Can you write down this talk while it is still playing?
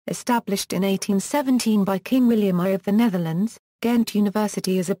Established in 1817 by King William I of the Netherlands, Ghent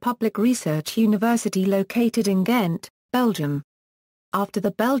University is a public research university located in Ghent, Belgium. After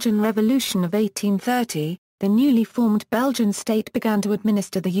the Belgian Revolution of 1830, the newly formed Belgian state began to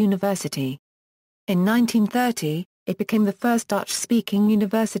administer the university. In 1930, it became the first Dutch-speaking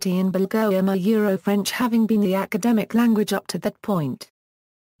university in Belgium, Euro-French having been the academic language up to that point.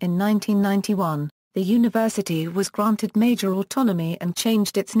 In 1991, the university was granted major autonomy and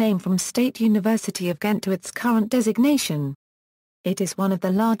changed its name from State University of Ghent to its current designation. It is one of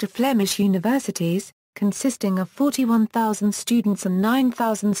the larger Flemish universities, consisting of 41,000 students and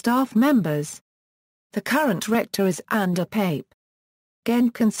 9,000 staff members. The current rector is Anne De Paepe.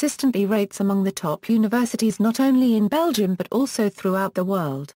 Ghent consistently rates among the top universities not only in Belgium but also throughout the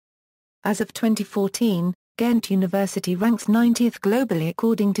world. As of 2014, Ghent University ranks 90th globally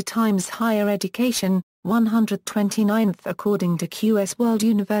according to Times Higher Education, 129th according to QS World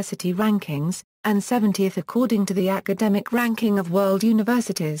University Rankings, and 70th according to the Academic Ranking of World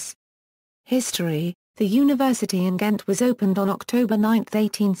Universities. History: the university in Ghent was opened on October 9,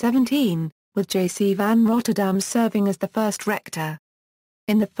 1817, with J.C. van Rotterdam serving as the first rector.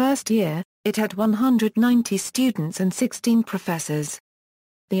 In the first year, it had 190 students and 16 professors.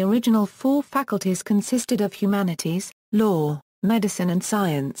 The original 4 faculties consisted of humanities, law, medicine and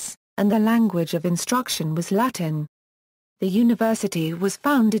science, and the language of instruction was Latin. The university was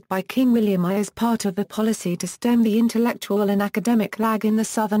founded by King William I as part of a policy to stem the intellectual and academic lag in the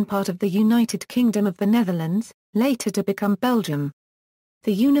southern part of the United Kingdom of the Netherlands, later to become Belgium.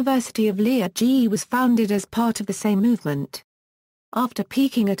 The University of Liège was founded as part of the same movement. After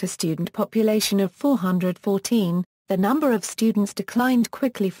peaking at a student population of 414, the number of students declined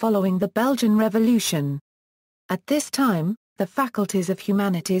quickly following the Belgian Revolution. At this time, the faculties of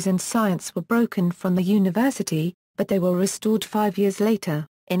humanities and science were broken from the university, but they were restored 5 years later,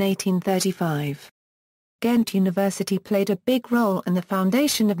 in 1835. Ghent University played a big role in the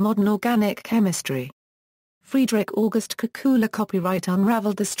foundation of modern organic chemistry. Friedrich August Kekule copyright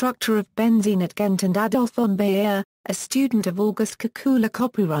unraveled the structure of benzene at Ghent, and Adolf von Baeyer, a student of August Kekule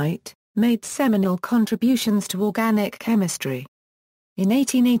copyright, made seminal contributions to organic chemistry. In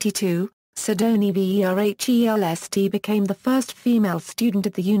 1882, Sidonie Verhelst became the first female student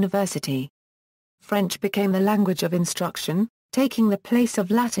at the university. French became the language of instruction, taking the place of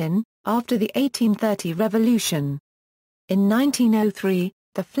Latin, after the 1830 revolution. In 1903,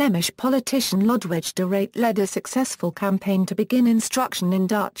 the Flemish politician Lodewijk de Ruyter led a successful campaign to begin instruction in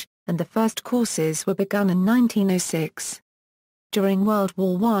Dutch, and the first courses were begun in 1906. During World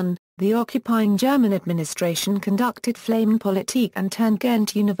War I, the occupying German administration conducted Flamenpolitiek and turned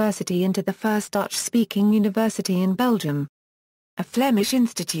Ghent University into the first Dutch-speaking university in Belgium. A Flemish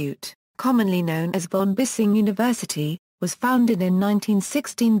institute, commonly known as Von Bissing University, was founded in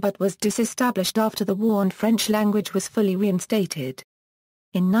 1916 but was disestablished after the war and French language was fully reinstated.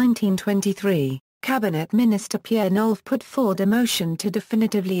 In 1923, Cabinet Minister Pierre Nolf put forward a motion to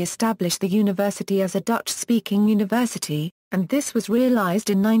definitively establish the university as a Dutch-speaking university, and this was realized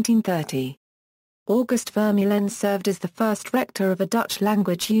in 1930. August Vermeulen served as the first rector of a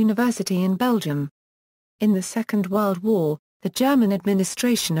Dutch-language university in Belgium. In the Second World War, the German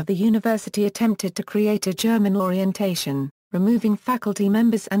administration of the university attempted to create a German orientation, removing faculty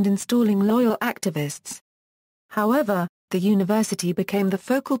members and installing loyal activists. However, the university became the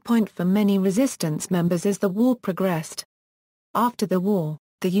focal point for many resistance members as the war progressed. After the war,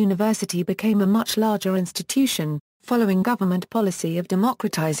 the university became a much larger institution, following government policy of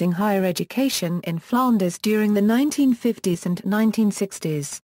democratizing higher education in Flanders during the 1950s and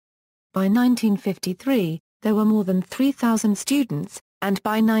 1960s. By 1953, there were more than 3,000 students, and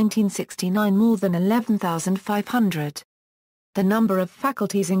by 1969 more than 11,500. The number of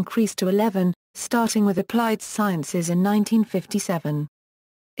faculties increased to 11, starting with applied sciences in 1957.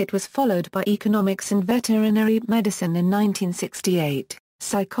 It was followed by economics and veterinary medicine in 1968,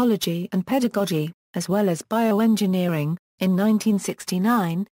 psychology and pedagogy, as well as bioengineering, in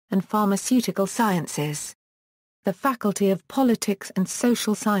 1969, and pharmaceutical sciences. The Faculty of Politics and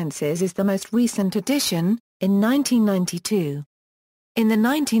Social Sciences is the most recent addition, in 1992. In the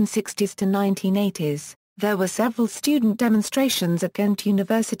 1960s to 1980s, there were several student demonstrations at Ghent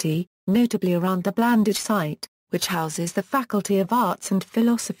University, notably around the Blandage site, which houses the Faculty of Arts and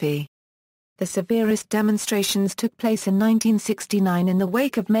Philosophy. The severest demonstrations took place in 1969 in the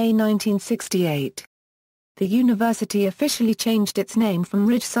wake of May 1968. The university officially changed its name from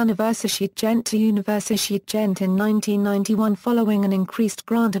Rijksuniversiteit Ghent to Universiteit Ghent in 1991 following an increased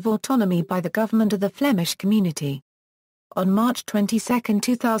grant of autonomy by the government of the Flemish community. On March 22,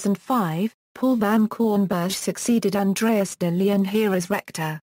 2005, Paul van Kornberg succeeded Andreas de Leon here as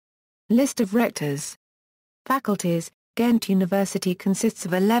rector. List of rectors. Faculties. Ghent University consists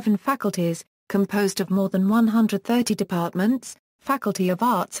of 11 faculties, composed of more than 130 departments: Faculty of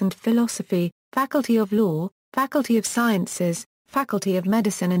Arts and Philosophy, Faculty of Law, Faculty of Sciences, Faculty of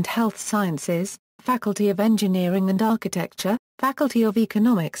Medicine and Health Sciences, Faculty of Engineering and Architecture, Faculty of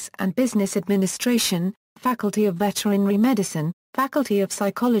Economics and Business Administration, Faculty of Veterinary Medicine, Faculty of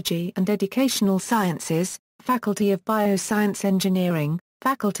Psychology and Educational Sciences, Faculty of Bioscience Engineering,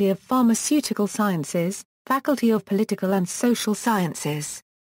 Faculty of Pharmaceutical Sciences, Faculty of Political and Social Sciences.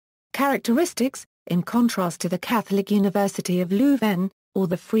 Characteristics. In contrast to the Catholic University of Leuven, or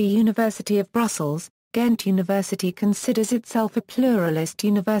the Free University of Brussels, Ghent University considers itself a pluralist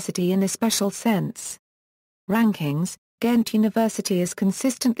university in a special sense. Rankings. Ghent University is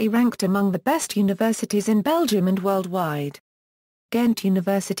consistently ranked among the best universities in Belgium and worldwide. Ghent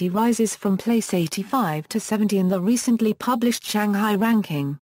University rises from place 85 to 70 in the recently published Shanghai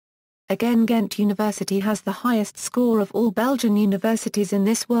ranking. Again, Ghent University has the highest score of all Belgian universities in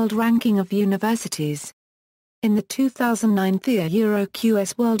this world ranking of universities. In the 2009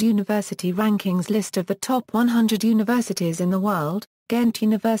 EuroQS World University Rankings list of the top 100 universities in the world, Ghent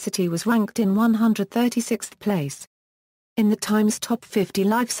University was ranked in 136th place. In the Times Top 50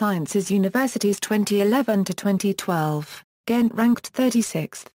 Life Sciences Universities 2011 to 2012, Ghent ranked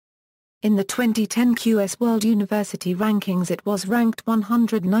 36th. In the 2010 QS World University Rankings it was ranked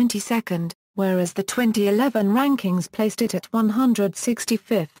 192nd, whereas the 2011 rankings placed it at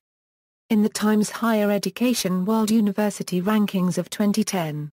 165th. In the Times Higher Education World University Rankings of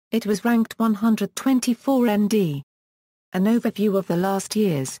 2010, it was ranked 124 ND. An overview of the last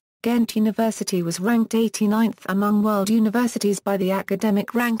years. Ghent University was ranked 89th among world universities by the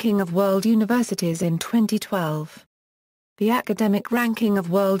Academic Ranking of World Universities in 2012. The Academic Ranking of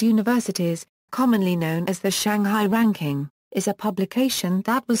World Universities, commonly known as the Shanghai Ranking, is a publication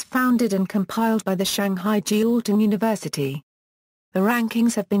that was founded and compiled by the Shanghai Jiaotong University. The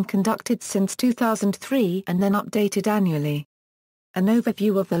rankings have been conducted since 2003 and then updated annually. An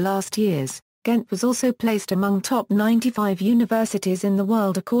overview of the last years. Ghent was also placed among top 95 universities in the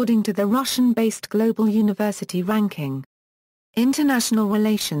world according to the Russian-based Global University Ranking. International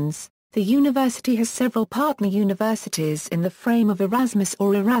relations. The university has several partner universities in the frame of Erasmus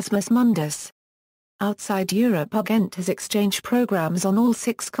or Erasmus Mundus. Outside Europe, Ghent has exchange programs on all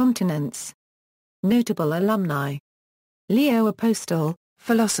 6 continents. Notable alumni. Leo Apostel,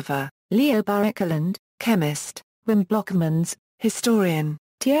 philosopher; Leo Barricaland, chemist; Wim Blockmans, historian;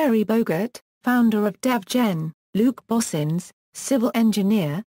 Thierry Bogart, founder of DevGen; Luc Bossins, civil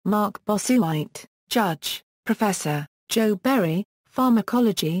engineer; Marc Bossuit, judge, professor; Joe Berry,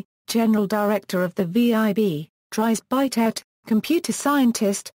 pharmacology, general director of the VIB; Dries Buytaert, computer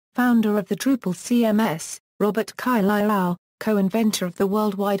scientist, founder of the Drupal CMS; Robert Kailairao, co-inventor of the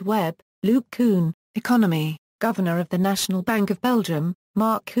World Wide Web; Luc Koen, economy, governor of the National Bank of Belgium;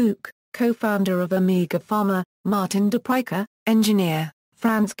 Mark Hoek, co-founder of Omega Pharma; Martin De Paepe, engineer;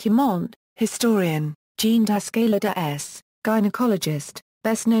 Frans Cumont, historian; Jean Dascala S., gynecologist,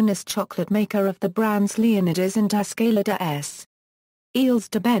 best known as chocolate maker of the brands Leonidas and Dascala S. Eels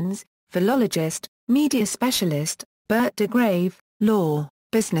de Benz, philologist, media specialist; Bert de Grave, law,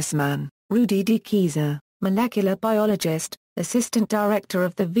 businessman; Rudy de Keyser, molecular biologist, assistant director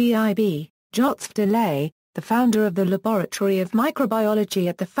of the VIB; Jotz Delay, the founder of the Laboratory of Microbiology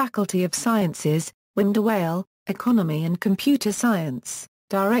at the Faculty of Sciences; Wim de Waal, economy and computer science,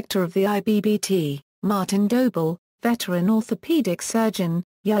 director of the IBBT; Martin Dobel, veteran orthopedic surgeon;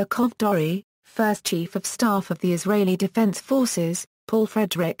 Yaakov Dori, first chief of staff of the Israeli Defense Forces; Paul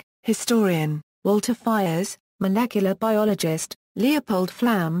Frederick, historian; Walter Fires, molecular biologist; Leopold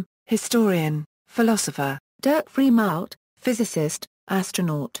Flamm, historian, philosopher; Dirk Freemout, physicist,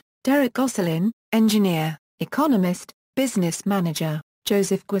 astronaut; Derek Gosselin, engineer, economist, business manager;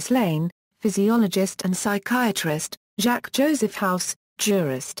 Joseph Ghislaine, physiologist and psychiatrist; Jacques-Joseph Haus,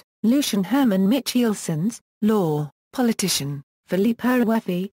 jurist; Lucian Herman Michielsens, law, politician; Philippe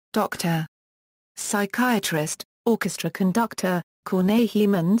Herwefi, doctor, psychiatrist, orchestra conductor; Corneille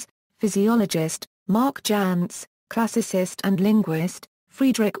Hemans, physiologist; Mark Jantz, classicist and linguist;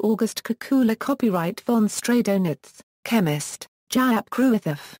 Friedrich August Kukula, copyright von Stradonitz, chemist; Jaap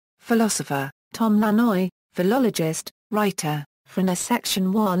Kruithof, philosopher; Tom Lanoy, philologist, writer; Frana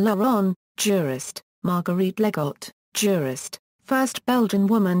Section Laron, jurist; Marguerite Legot, jurist; first Belgian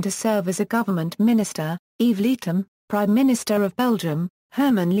woman to serve as a government minister; Yves Leetom, Prime Minister of Belgium;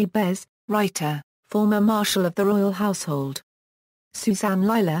 Herman Liebes, writer, former Marshal of the Royal Household; Suzanne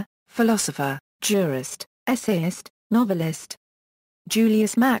Lila, philosopher, jurist, essayist, novelist;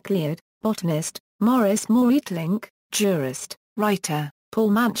 Julius MacLeod, botanist; Maurice Moritelink, jurist, writer;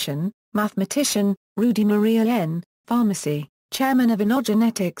 Paul Mansion, Mathematician, Rudy Maria N., Pharmacy, Chairman of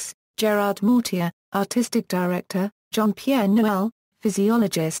Inogenetics, Gerard Mortier, Artistic Director, Jean-Pierre Noël,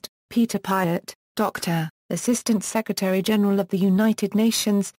 Physiologist, Peter Piot, Doctor, Assistant Secretary General of the United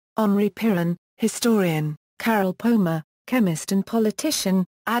Nations, Henri Piron, Historian, Carol Pomer, Chemist and Politician,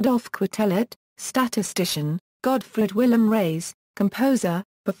 Adolphe Quetelet, Statistician, Godfred Willem Reis, Composer,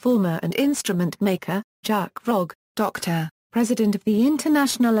 Performer and Instrument Maker, Jacques Rogge, Doctor, President of the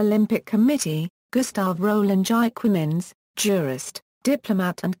International Olympic Committee, Gustave Roland Jacquemins, Jurist,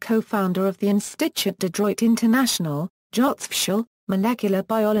 Diplomat and co-founder of the Institut de Droit International, Jots Fschel, Molecular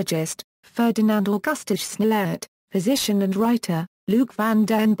Biologist, Ferdinand Augustus Snellert, Physician and Writer, Luc van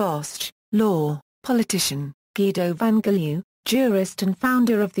den Bosch, Law, Politician, Guido van Gelu, Jurist and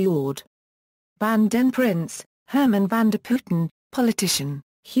founder of the Orde van den Prince, Herman van der Putten, Politician,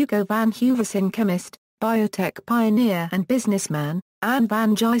 Hugo van Heuversing Chemist, Biotech Pioneer and Businessman, Anne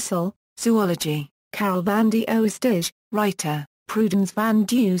van Gysel, Zoology, Carol van de Oostdijk, Writer, Prudence van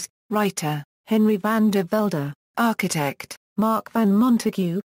Duys, Writer, Henry van der Velde, Architect, Mark van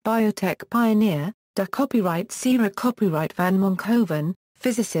Montague, Biotech Pioneer, De Copyright Sierra Copyright van Monkhoven,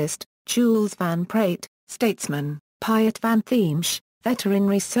 Physicist, Jules van Praet, Statesman, Piet van Theemsch,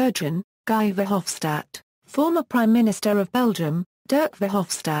 Veterinary Surgeon, Guy Verhofstadt, former Prime Minister of Belgium, Dirk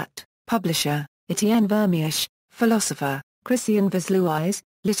Verhofstadt, Publisher, Etienne Vermeersch, Philosopher, Christian Versluys,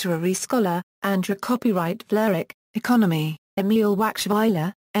 Literary Scholar, Andrew Copyright Vlerik, Economy, Emile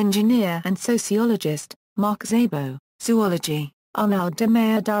Waxweiler, Engineer and Sociologist, Mark Szabo, Zoology, Arnold de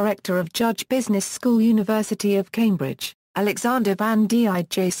Meyer Director of Judge Business School University of Cambridge, Alexander van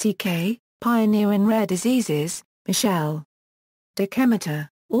Dijck, Pioneer in Rare Diseases, Michel Dekemeter,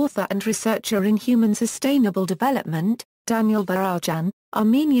 Author and Researcher in Human Sustainable Development, Daniel Varajan,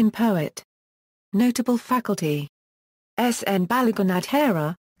 Armenian poet. Notable faculty: S. N.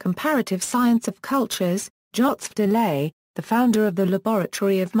 Balagunadhara, Comparative Science of Cultures, Jotsf Delay, the founder of the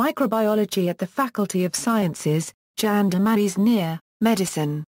Laboratory of Microbiology at the Faculty of Sciences, Jan de Maisnier,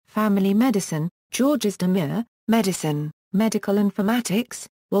 Medicine, Family Medicine, Georges Demure, Medicine, Medical Informatics,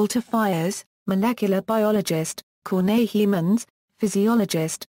 Walter Fires, Molecular Biologist, Corneille Humans,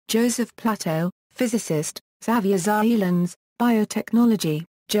 Physiologist, Joseph Plateau, Physicist, Xavier Zailens, Biotechnology,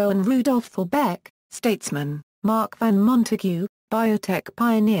 Johann Rudolf Thorbecke, Statesman, Mark van Montague, Biotech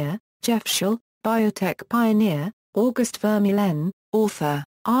Pioneer, Jeff Schell, Biotech Pioneer, Auguste Vermeulen, Author,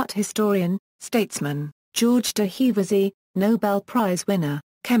 Art Historian, Statesman, George de Hevesy, Nobel Prize winner,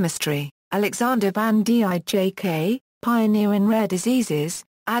 Chemistry, Alexander van Dijck, Pioneer in Rare Diseases,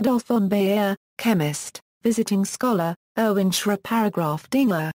 Adolf von Baeyer, Chemist, Visiting Scholar, Erwin Schra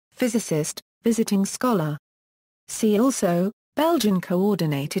Dinger, Physicist, Visiting Scholar. See also, Belgian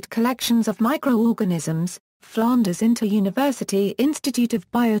Coordinated Collections of Microorganisms, Flanders Inter-University Institute of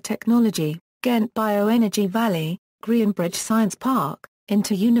Biotechnology, Ghent Bioenergy Valley, Greenbridge Science Park,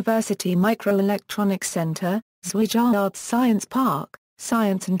 Inter-University Microelectronics Centre, Zwijgaard Science Park,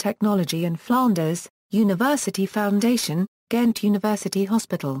 Science and Technology in Flanders, University Foundation, Ghent University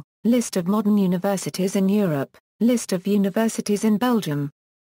Hospital, List of modern universities in Europe, List of universities in Belgium.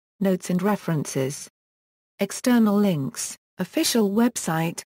 Notes and references. External links, official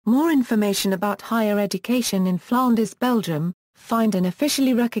website, more information about higher education in Flanders, Belgium. Find an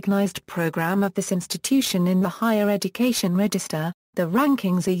officially recognized program of this institution in the Higher Education Register. The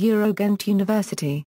rankings are Ghent University.